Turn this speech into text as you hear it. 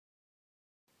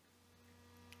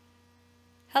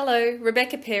Hello,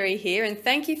 Rebecca Perry here, and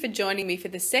thank you for joining me for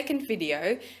the second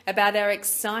video about our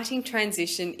exciting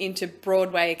transition into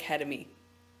Broadway Academy.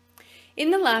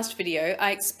 In the last video,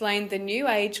 I explained the new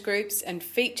age groups and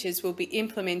features we'll be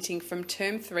implementing from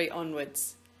Term 3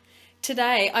 onwards.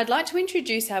 Today, I'd like to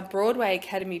introduce our Broadway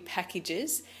Academy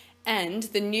packages and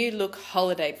the new look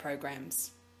holiday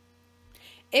programs.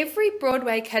 Every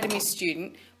Broadway Academy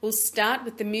student will start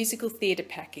with the musical theatre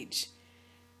package.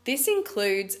 This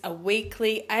includes a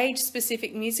weekly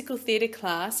age-specific musical theatre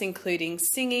class including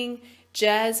singing,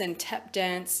 jazz and tap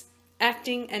dance,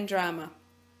 acting and drama,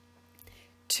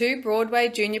 2 Broadway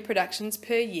junior productions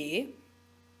per year,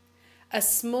 a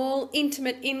small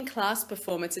intimate in-class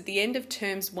performance at the end of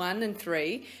terms 1 and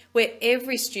 3 where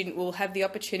every student will have the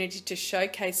opportunity to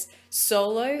showcase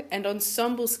solo and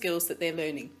ensemble skills that they're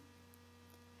learning.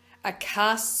 A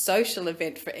cast social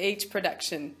event for each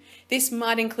production. This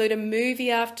might include a movie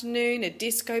afternoon, a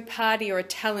disco party or a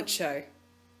talent show.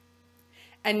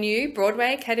 A new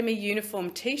Broadway Academy uniform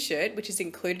t-shirt, which is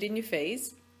included in your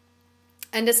fees,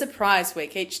 and a surprise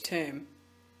week each term.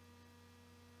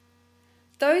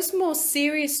 Those more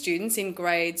serious students in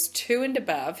grades 2 and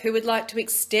above who would like to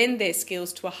extend their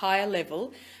skills to a higher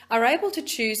level are able to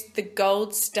choose the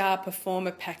Gold Star Performer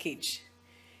package.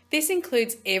 This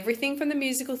includes everything from the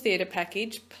musical theatre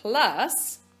package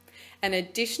plus an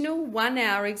additional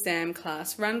 1-hour exam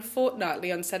class run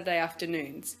fortnightly on Saturday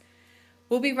afternoons.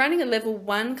 We'll be running a Level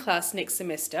 1 class next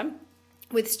semester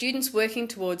with students working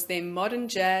towards their modern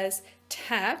jazz,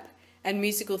 tap and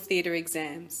musical theatre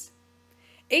exams.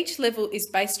 Each level is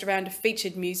based around a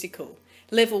featured musical,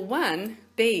 Level 1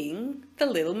 being The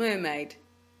Little Mermaid.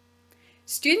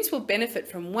 Students will benefit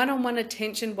from one-on-one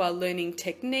attention while learning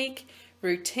technique,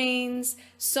 routines,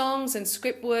 songs and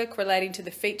script work relating to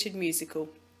the featured musical.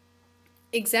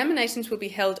 Examinations will be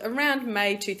held around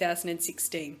May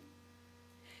 2016.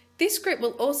 This group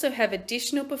will also have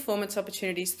additional performance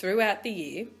opportunities throughout the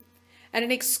year and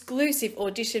an exclusive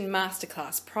audition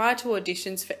masterclass prior to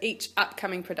auditions for each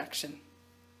upcoming production.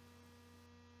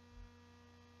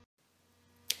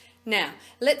 Now,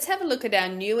 let's have a look at our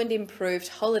new and improved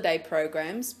holiday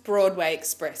programs, Broadway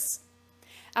Express.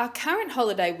 Our current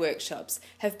holiday workshops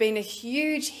have been a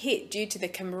huge hit due to the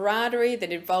camaraderie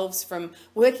that evolves from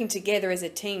working together as a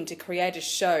team to create a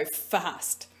show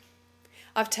fast.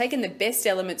 I've taken the best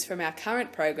elements from our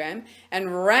current program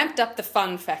and ramped up the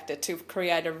fun factor to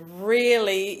create a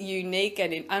really unique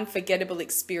and unforgettable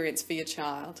experience for your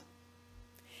child.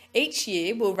 Each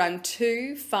year we'll run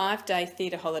 2 5-day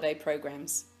theatre holiday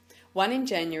programs, one in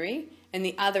January and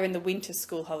the other in the winter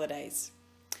school holidays.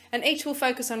 And each will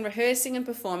focus on rehearsing and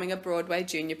performing a Broadway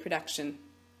junior production.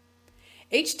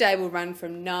 Each day will run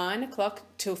from 9 o'clock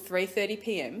till 3:30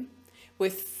 p.m.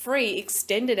 with free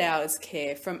extended hours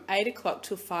care from 8 o'clock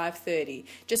till 5:30,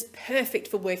 just perfect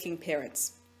for working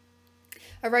parents.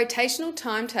 A rotational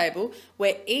timetable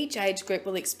where each age group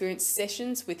will experience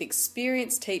sessions with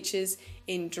experienced teachers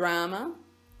in drama,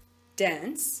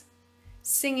 dance,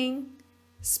 singing,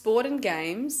 sport and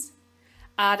games,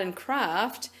 art and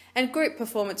craft, and group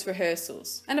performance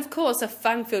rehearsals, and of course a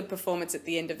fun-filled performance at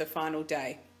the end of the final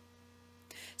day.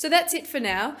 So that's it for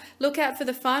now. Look out for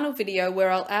the final video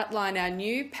where I'll outline our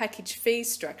new package fee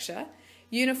structure,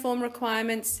 uniform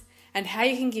requirements, and how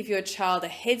you can give your child a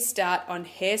head start on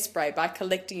Hairspray by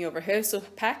collecting your rehearsal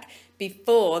pack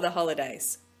before the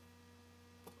holidays.